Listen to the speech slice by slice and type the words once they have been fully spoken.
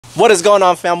What is going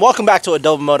on, fam? Welcome back to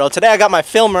Adobo Moto. Today I got my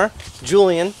filmer,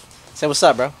 Julian. Say what's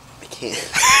up, bro. I can't.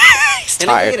 He's Can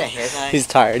tired. I get a hair tie? He's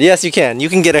tired. Yes, you can. You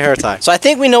can get a hair tie. So I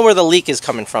think we know where the leak is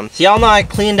coming from. So y'all know I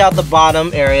cleaned out the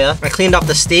bottom area. I cleaned off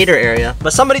the stator area.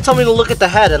 But somebody told me to look at the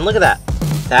head, and look at that.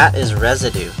 That is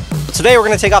residue. Today we're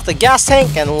gonna take off the gas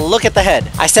tank and look at the head.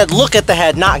 I said look at the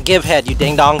head, not give head, you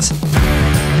ding dongs.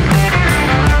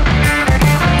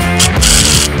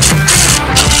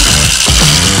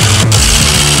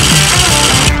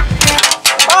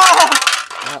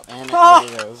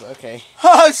 Okay.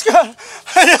 Oh, it's got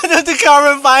the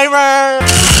carbon fiber.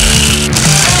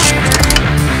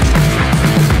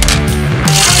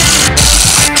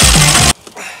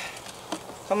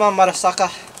 Come on,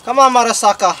 Marasaka. Come on,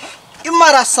 Marasaka. You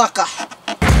Marasaka.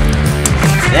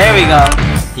 There we go.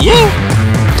 Yeah.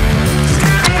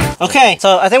 Okay,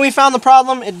 so I think we found the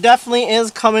problem. It definitely is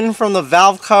coming from the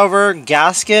valve cover,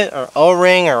 gasket, or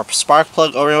O-ring, or spark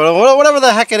plug, O-ring, whatever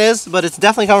the heck it is, but it's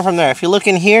definitely coming from there. If you look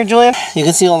in here, Julian, you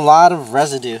can see a lot of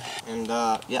residue. And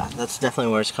yeah, that's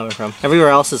definitely where it's coming from. Everywhere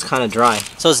else is kind of dry.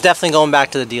 So it's definitely going back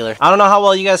to the dealer. I don't know how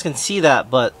well you guys can see that,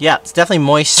 but yeah, it's definitely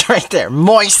moist right there.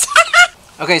 Moist!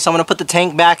 Okay, so I'm gonna put the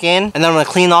tank back in, and then I'm gonna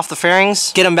clean off the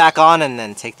fairings, get them back on, and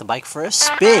then take the bike for a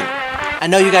spin. I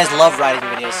know you guys love riding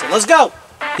videos, so let's go!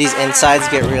 These insides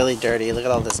get really dirty. Look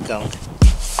at all this gunk.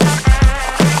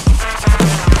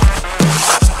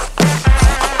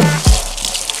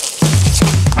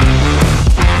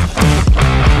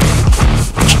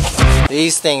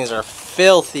 These things are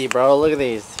filthy, bro. Look at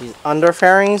these. These under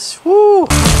fairings. Woo!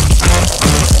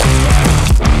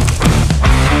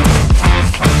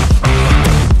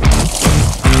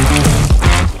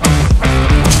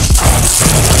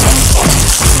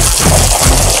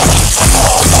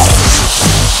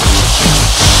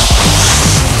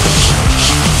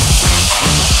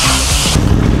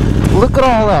 Look at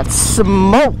all that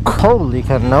smoke. Holy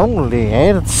cannoli,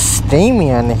 it's steamy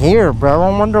in here, bro.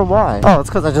 I wonder why. Oh, it's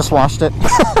because I just washed it.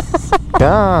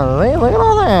 Golly, look at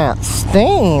all that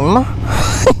steam.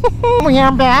 We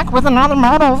are back with another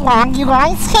moto vlog, you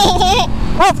guys.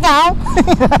 Let's go.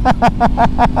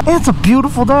 It's a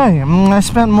beautiful day. I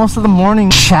spent most of the morning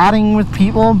chatting with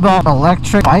people about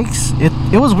electric bikes.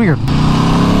 It was weird.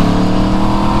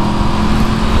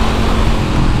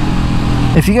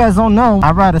 If you guys don't know,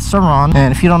 I ride a Sur-Ron,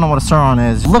 and if you don't know what a Sur-Ron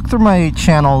is, look through my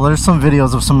channel. There's some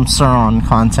videos of some Sur-Ron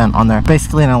content on there.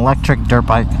 Basically an electric dirt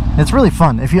bike. It's really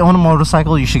fun. If you own a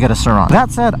motorcycle, you should get a Sur-Ron.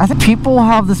 That said, I think people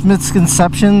have this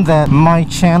misconception that my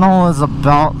channel is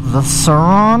about the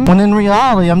Sur-Ron, when in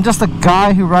reality, I'm just a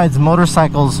guy who rides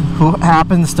motorcycles who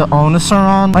happens to own a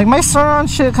Sur-Ron. Like, my Sur-Ron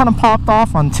shit kind of popped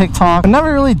off on TikTok. I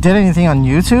never really did anything on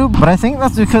YouTube, but I think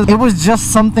that's because it was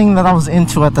just something that I was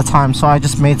into at the time, so I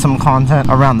just made some content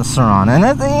around the Sur-Ron, and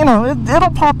you know, it'll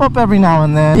pop up every now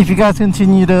and then. If you guys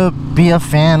continue to be a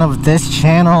fan of this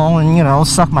channel and, you know,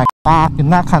 suck my cock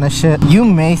and that kind of shit, you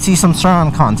may see some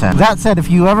Sur-Ron content. That said, if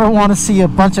you ever want to see a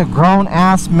bunch of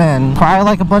grown-ass men cry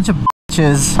like a bunch of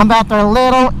bitches about their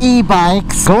little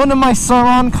e-bikes, go into my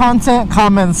Sur-Ron content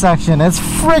comment section. It's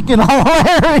freaking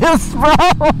hilarious, bro.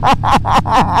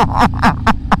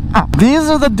 These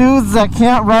are the dudes that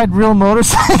can't ride real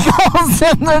motorcycles,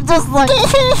 and they're just like,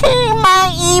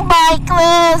 my e-bike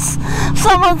list.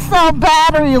 Someone sell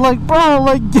battery. Like, bro,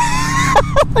 like,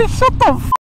 shut the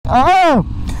f up.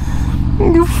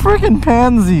 You freaking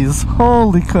pansies.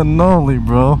 Holy cannoli,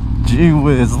 bro. Gee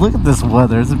whiz, look at this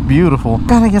weather. It's beautiful.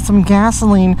 Gotta get some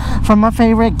gasoline from my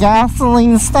favorite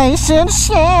gasoline station,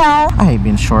 Shell. I hate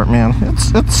being short, man.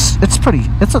 It's pretty.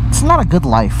 It's not a good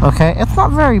life, okay? It's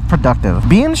not very productive.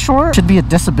 Being short should be a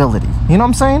disability. You know what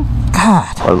I'm saying?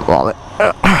 God. Where's the wallet?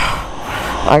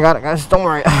 I got it, guys. Don't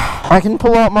worry. I can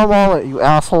pull out my wallet, you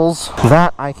assholes.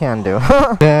 That I can do.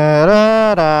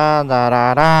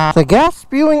 The gas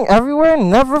spewing everywhere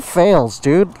never fails,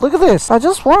 dude. Look at this. I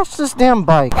just washed this damn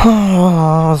bike.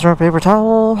 Is there a paper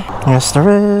towel? Yes, there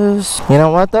is. You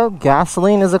know what, though?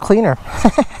 Gasoline is a cleaner.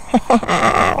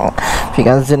 If you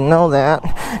guys didn't know that,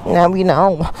 now you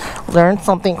know. Learn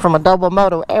something from Adobo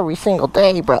Moto every single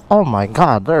day, but oh my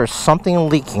god, there's something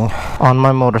leaking on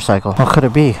my motorcycle. What could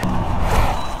it be?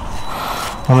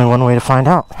 Only one way to find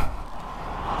out.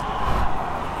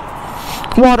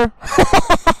 Water.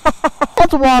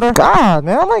 It's water. God,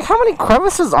 man, like, how many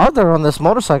crevices are there on this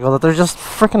motorcycle that there's just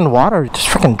freaking water just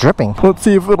freaking dripping? Let's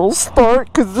see if it'll start,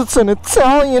 because it's an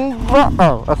Italian.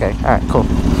 Oh, okay. Alright, cool.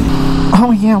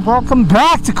 Oh yeah, welcome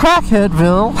back to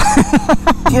Crackheadville.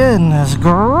 Goodness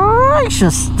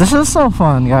gracious. This is so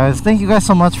fun, guys. Thank you guys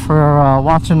so much for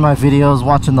watching my videos,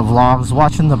 watching the vlogs,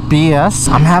 watching the BS.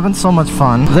 I'm having so much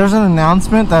fun. There's an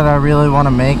announcement that I really want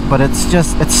to make, but it's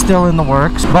still in the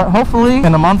works. But hopefully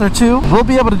in a month or two, we'll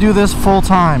be able to do this full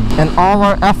time. And all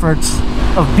our efforts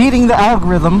of beating the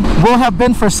algorithm will have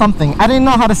been for something. I didn't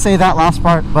know how to say that last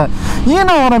part, but you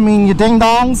know what I mean, you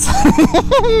ding-dongs.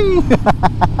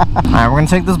 Alright, we're gonna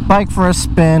take this bike for a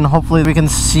spin. Hopefully we can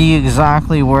see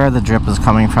exactly where the drip is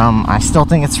coming from. I still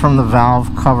think it's from the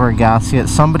valve cover gasket.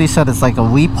 Somebody said it's like a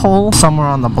weep hole somewhere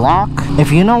on the block.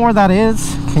 If you know where that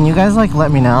is, can you guys like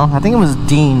let me know? I think it was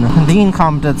Dean. Dean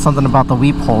commented something about the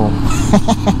weep hole.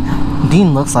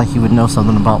 Dean looks like he would know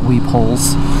something about weep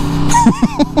holes.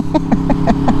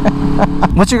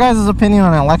 What's your guys' opinion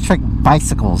on electric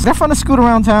bicycles? They're fun to scoot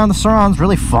around town. The Suron's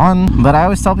really fun, but I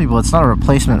always tell people it's not a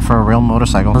replacement for a real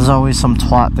motorcycle. There's always some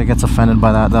twat that gets offended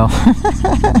by that though.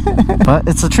 But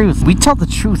it's the truth. We tell the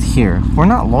truth here. We're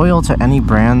not loyal to any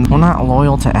brand. We're not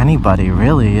loyal to anybody,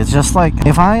 really. It's just like,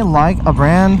 if I like a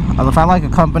brand, if I like a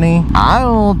company, I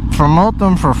will promote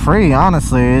them for free,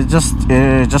 honestly. It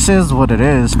just is what it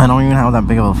is. I don't even have that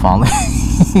big of a following.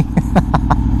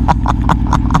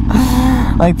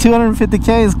 Like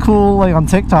 250k is cool, like on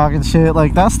TikTok and shit,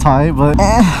 like that's tight, but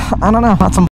I don't know,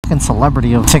 not some fucking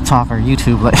celebrity of TikTok or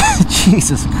YouTube, like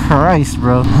Jesus Christ,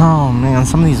 bro. Oh man,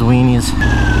 some of these weenies.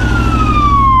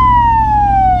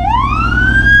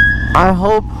 I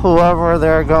hope whoever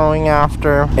they're going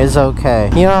after is okay.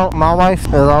 You know, my wife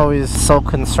is always so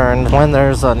concerned when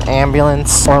there's an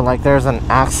ambulance or like there's an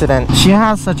accident. She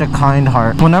has such a kind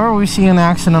heart. Whenever we see an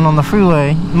accident on the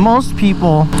freeway, most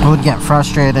people would get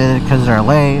frustrated because they're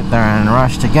late, they're in a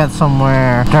rush to get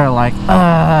somewhere. They're like,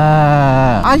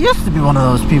 I used to be one of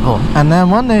those people. And then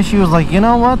one day she was like, you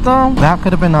know what though? That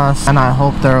could have been us, and I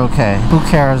hope they're okay. Who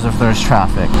cares if there's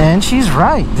traffic? And she's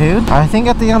right, dude. I think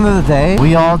at the end of the day,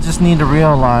 we all just need to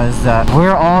realize that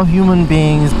we're all human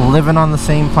beings living on the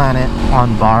same planet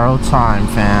on borrowed time,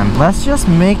 fam. Let's just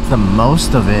make the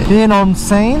most of it. You know what I'm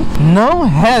saying? No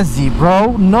hezzy,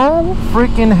 bro. No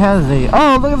freaking hezzy.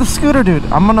 Oh, look at the scooter dude.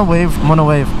 I'm gonna wave.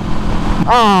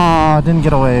 Oh, didn't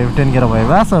get a wave.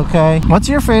 That's okay. What's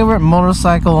your favorite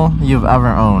motorcycle you've ever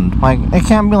owned? Like, it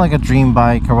can't be like a dream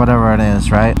bike or whatever it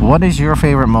is, right? What is your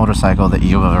favorite motorcycle that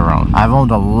you've ever owned? I've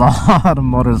owned a lot of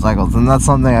motorcycles, and that's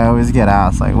something I always get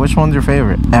asked. Like, which one's your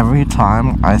favorite? Every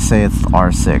time I say it's the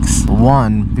R6.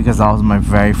 One, because that was my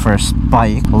very first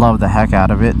bike. Love the heck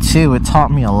out of it. Two, it taught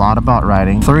me a lot about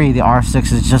riding. Three, the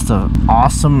R6 is just an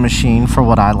awesome machine for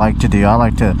what I like to do. I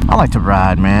like to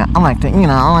ride, man. I like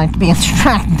to be a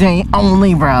track day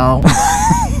only, bro.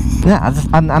 Yeah,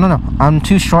 I don't know. I'm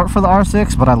too short for the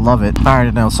R6, but I love it. I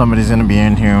already know somebody's gonna be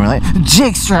in here and be like,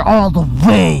 Jigster all the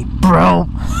way, bro.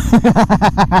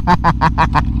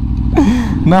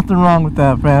 Nothing wrong with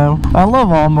that, fam. I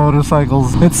love all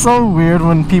motorcycles. It's so weird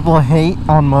when people hate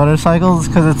on motorcycles,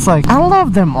 because it's like, I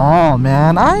love them all,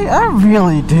 man. I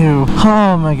really do.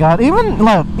 Oh my god. Even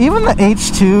the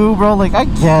H2, bro, like, I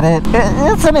get it.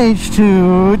 It's an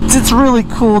H2. It's really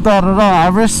cool, I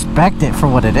respect it for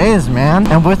what it is, man.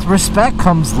 And with respect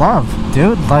comes love,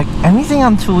 dude. Like, anything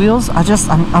on two wheels,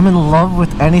 I'm in love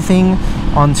with anything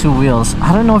on two wheels.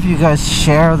 I don't know if you guys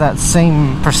share that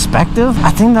same perspective. I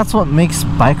think that's what makes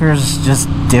bikers just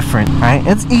different, right?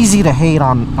 It's easy to hate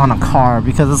on a car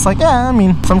because it's like, yeah, I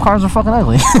mean, some cars are fucking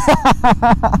ugly.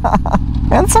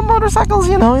 And some motorcycles,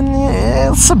 you know,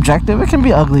 it's subjective. It can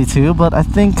be ugly too, but I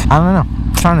think, I don't know.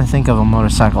 I'm trying to think of a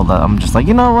motorcycle that I'm just like,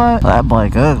 you know what? That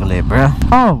bike ugly, bro.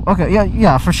 Oh, okay,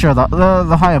 yeah, for sure. The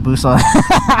Hayabusa.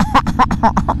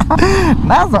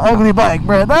 That's an ugly bike,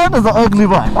 bro. That is an ugly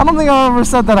bike. I don't think I ever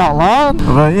said that out loud,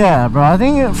 but yeah, bro. I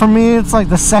think for me, it's like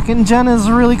the second gen is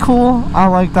really cool. I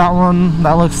like that one.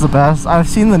 That looks the best. I've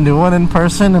seen the new one in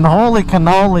person, and holy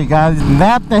cannoli, guys,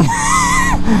 that thing,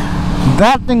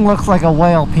 that thing looks like a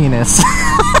whale penis.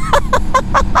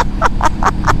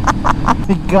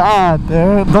 God,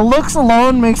 dude. The looks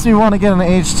alone makes me want to get an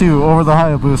H2 over the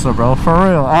Hayabusa, bro. For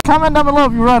real. Comment down below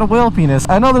if you ride a whale penis.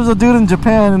 I know there's a dude in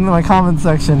Japan in my comment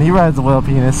section. He rides a whale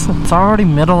penis. It's already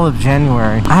middle of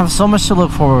January. I have so much to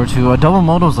look forward to. Adobo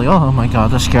Moto's like, oh my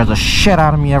god, that scares the shit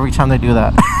out of me every time they do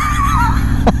that.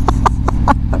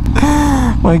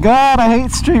 My god, I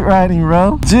hate street riding,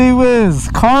 bro. Gee whiz,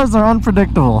 cars are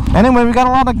unpredictable. Anyway, we got a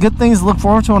lot of good things to look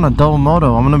forward to on Adobo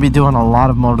Moto. I'm gonna be doing a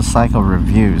lot of motorcycle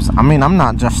reviews. I mean, I'm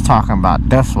not just talking about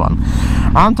this one.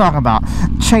 I'm talking about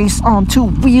chase on 2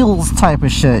 wheels type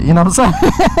of shit, you know what I'm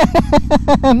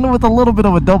saying? And with a little bit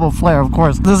of Adobo flair, of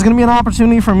course. There's gonna be an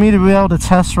opportunity for me to be able to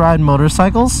test ride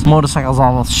motorcycles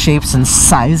all shapes and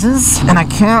sizes, and I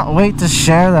can't wait to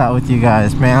share that with you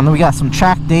guys, man. We got some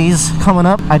track days coming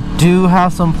up. I do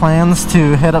have some plans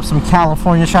to hit up some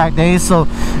California track days, so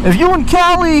if you in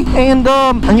Cali and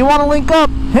you want to link up,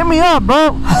 hit me up,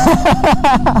 bro.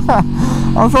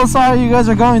 I'm so sorry you guys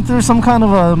are going through some kind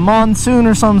of a monsoon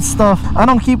or some stuff. I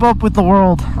don't keep up with the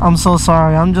world. I'm so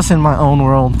sorry. I'm just in my own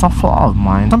world. It's a flaw of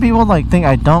mine. Some people like think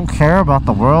I don't care about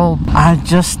the world. I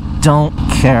just don't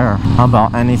care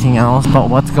about anything else but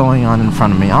what's going on in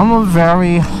front of me. I'm a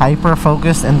very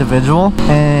hyper-focused individual,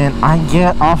 and I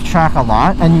get off track a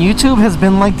lot, and YouTube has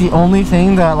been like the only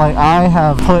thing that like I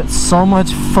have put so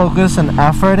much focus and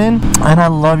effort in, and I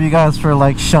love you guys for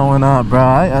like showing up, bro.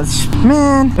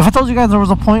 Man, if I told you guys there was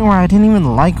a point where I didn't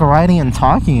even like writing and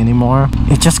talking anymore,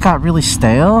 it just got really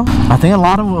stale. I think a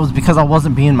lot of it was because I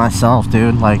wasn't being myself,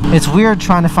 dude. Like, it's weird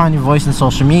trying to find your voice in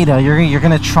social media. You're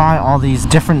gonna try all these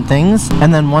different things,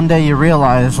 and then one day you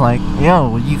realize, like,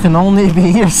 yo, you can only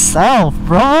be yourself,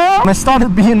 bro. When I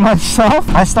started being myself,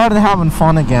 I started having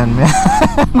fun again, man.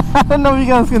 I don't know if you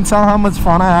guys can tell how much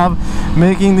fun I have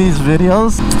making these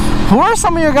videos. Who are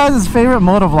some of your guys' favorite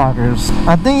moto vloggers?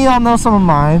 I think y'all know some of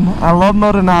mine. I love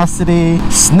Motonocity.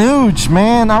 Snooge,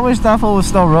 man. I wish that fool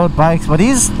still rode bikes, but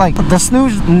he's like, the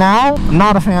Snooge now,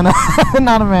 not a fan of,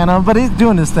 not a fan of, but he's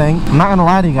doing his thing. I'm not gonna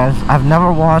lie to you guys. I've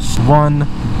never watched one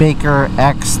Baker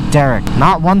X Derek.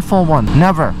 Not one full one.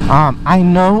 Never. I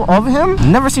know of him.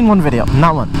 Never seen one video.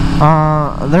 Not one.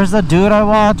 There's a dude I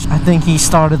watch. I think he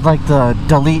started like the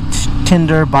delete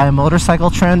Tinder by a motorcycle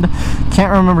trend.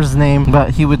 Can't remember his name,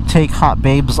 but he would take hot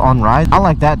babes on rides. I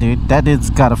like that dude. That dude's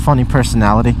got a funny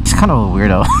personality. He's kind of a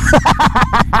weirdo.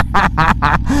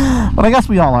 But I guess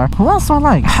we all are. Who else do I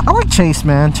like? I like Chase,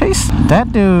 man. Chase,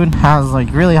 that dude has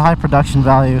like really high production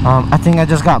value. I think I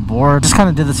just got bored. Just kind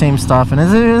of did the same stuff, and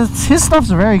his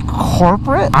stuff's very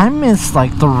corporate. I miss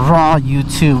like the raw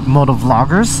YouTube moto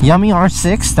vloggers. Yummy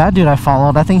R6, that dude I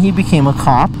followed. I think he became a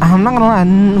cop. I'm not gonna lie,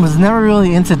 I was never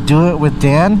really into Do It with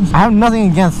Dan. I have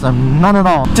nothing against him, none at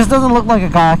all. Just doesn't look like a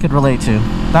guy I could relate to.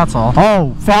 That's all.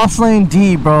 Oh, Fastlane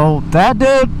D, bro. That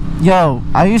dude, yo,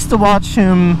 I used to watch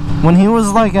him when he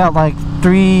was like at like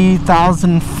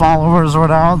 3,000 followers or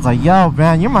whatever. I was like, yo,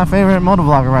 man, you're my favorite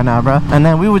motovlogger right now, bro. And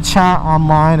then we would chat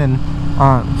online, and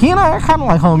he and I are kind of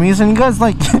like homies, and you guys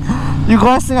like you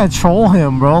guys think I troll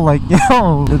him, bro. Like,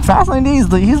 yo, Fastlane D, he's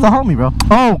the homie, bro.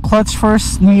 Oh, Clutch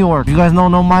First New York. You guys know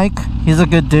No Mike? He's a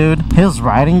good dude. His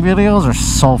riding videos are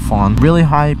so fun. Really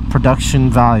high production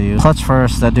value. Clutch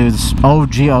First, that dude's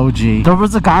OG. There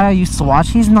was a guy I used to watch.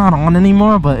 He's not on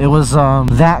anymore, but it was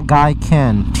that guy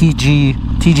Ken,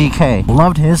 TGK.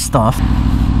 Loved his stuff.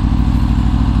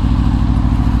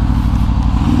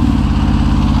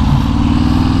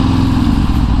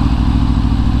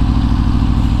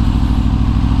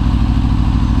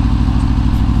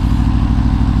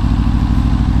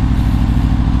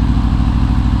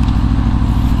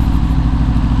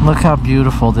 Look how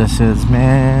beautiful this is,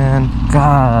 man.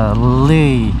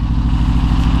 Golly,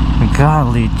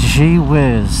 gee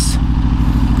whiz.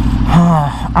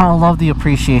 I love the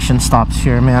appreciation stops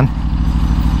here, man.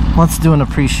 Let's do an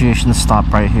appreciation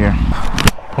stop right here.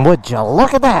 Would you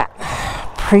look at that?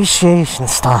 Appreciation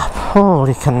stop.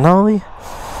 Holy cannoli.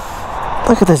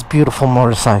 Look at this beautiful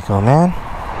motorcycle, man.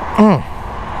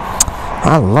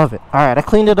 I love it. Alright, I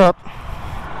cleaned it up.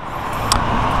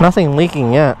 Nothing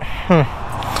leaking yet.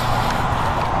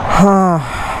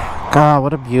 God,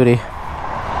 what a beauty.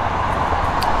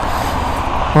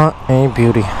 What a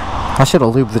beauty. I should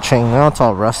have lubed the chain. Now it's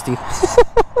all rusty.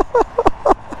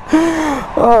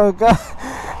 Oh, God.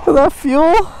 Is that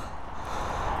fuel?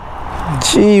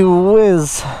 Gee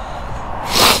whiz.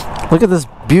 Look at this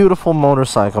beautiful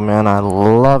motorcycle, man. I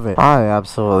love it. I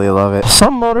absolutely love it.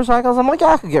 Some motorcycles, I'm like,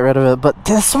 yeah, I could get rid of it. But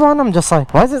this one, I'm just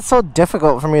like, why is it so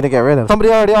difficult for me to get rid of? Somebody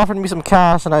already offered me some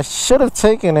cash, and I should have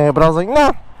taken it, but I was like,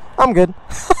 nah, I'm good.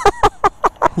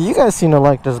 You guys seem to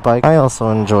like this bike. I also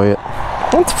enjoy it.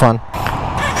 It's fun.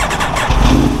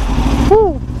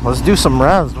 Woo. Let's do some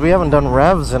revs. We haven't done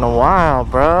revs in a while,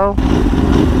 bro.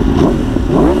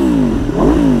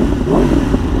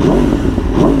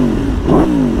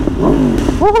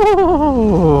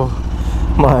 Woo.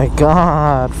 My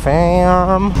God,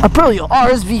 fam. Aprilia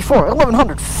RSV4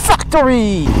 1100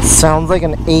 factory. Sounds like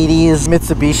an 80s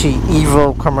Mitsubishi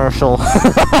Evo commercial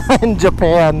in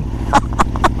Japan.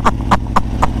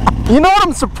 You know what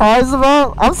I'm surprised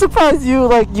about? I'm surprised you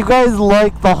guys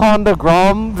like the Honda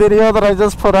Grom video that I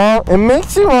just put out. It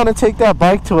makes you want to take that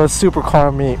bike to a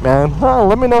supercar meet, man.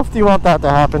 Let me know if you want that to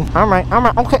happen. Alright,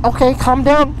 okay, calm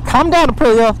down,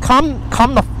 Aprilia.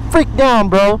 Calm the freak down,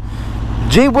 bro.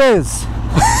 Gee whiz.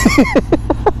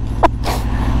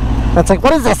 That's like,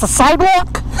 what is this, a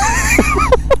sidewalk?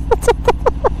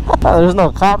 There's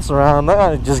no cops around. They're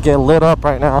gonna just get lit up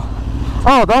right now.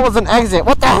 Oh, that was an exit.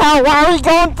 What the hell? Why are we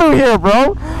going through here,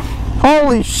 bro?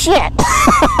 Holy shit.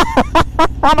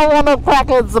 I don't want no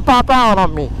crackheads to pop out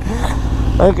on me.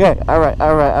 Okay, alright.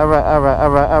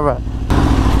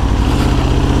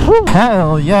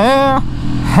 Hell yeah.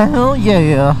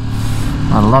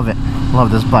 I love it. Love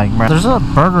this bike, bro. There's a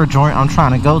burger joint I'm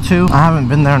trying to go to. I haven't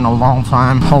been there in a long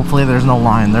time. Hopefully there's no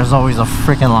line. There's always a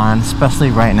freaking line,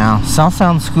 especially right now. South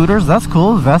Sound scooters, that's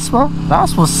cool. Vespa,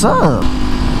 that's what's up.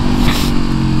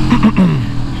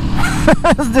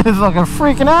 This dude's fucking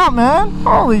freaking out, man.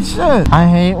 Holy shit. I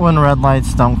hate when red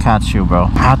lights don't catch you, bro.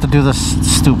 I have to do this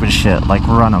stupid shit, like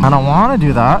run them. I don't want to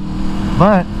do that,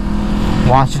 but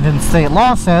Washington state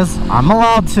law says I'm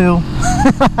allowed to.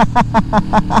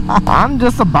 I'm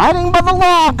just abiding by the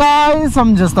law, guys.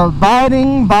 I'm just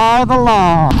abiding by the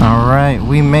law. Alright,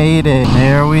 we made it.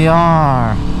 Here we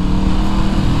are.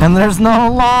 And there's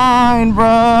no line, bro.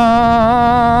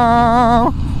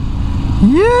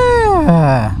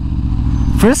 Yeah.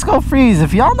 Frisco Freeze.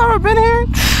 If y'all never been here,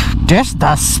 this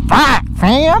the spot,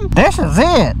 fam. This is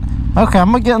it. Okay,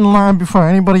 I'm gonna get in line before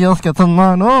anybody else gets in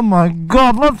line. Oh my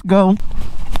god, let's go.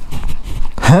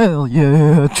 Hell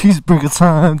yeah, cheeseburger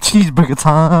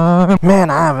time. Man,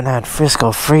 I haven't had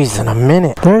Frisco Freeze in a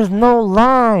minute. There's no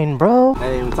line, bro.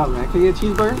 Hey, what's up, man? Can you get a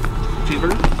cheeseburger?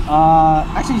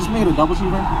 Actually, just make it a double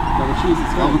cheeseburger. Double cheese,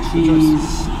 it's double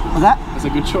cheese. What's that? That's a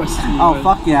good choice. Oh,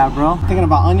 fuck yeah, bro. Thinking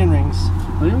about onion rings.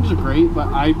 Onion rings are great, but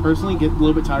I personally get a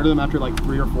little bit tired of them after like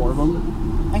 3 or 4 of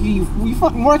them. You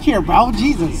fucking work here, bro.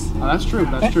 Jesus. Oh, that's true.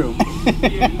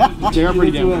 They're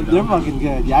pretty damn good, though. They're fucking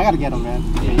good. Yeah, I gotta get them, man.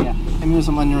 Yeah. Give me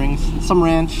some onion rings, some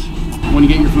ranch. When you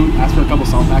get your food, ask for a couple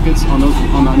salt packets on the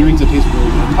onion rings. It tastes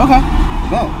really good. Okay.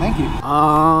 Good. Thank you.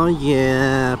 Oh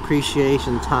yeah,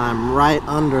 appreciation time right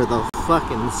under the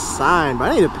fucking sign.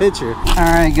 But I need a picture. All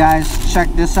right, guys, check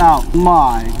this out.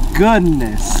 My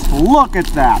goodness, look at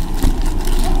that.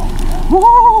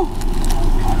 Woo!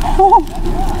 Woo!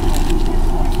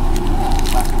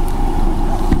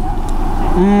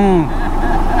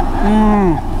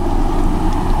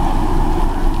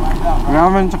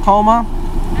 We're in Tacoma.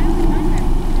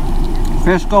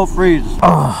 Frisco Freeze.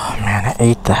 Oh man, I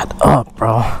ate that up,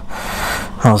 bro.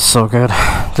 That was so good.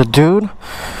 The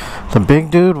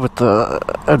big dude with the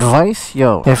advice,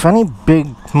 yo, if any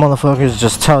big motherfuckers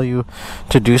just tell you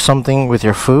to do something with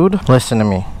your food, listen to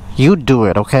me. You do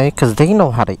it, okay? Because they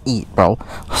know how to eat, bro.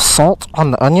 Salt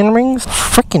on the onion rings?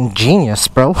 Freaking genius,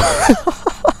 bro.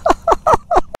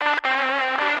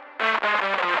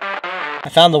 I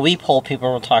found the weep hole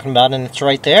people were talking about, and it's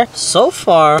right there. So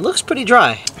far, it looks pretty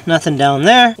dry. Nothing down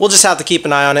there. We'll just have to keep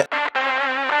an eye on it.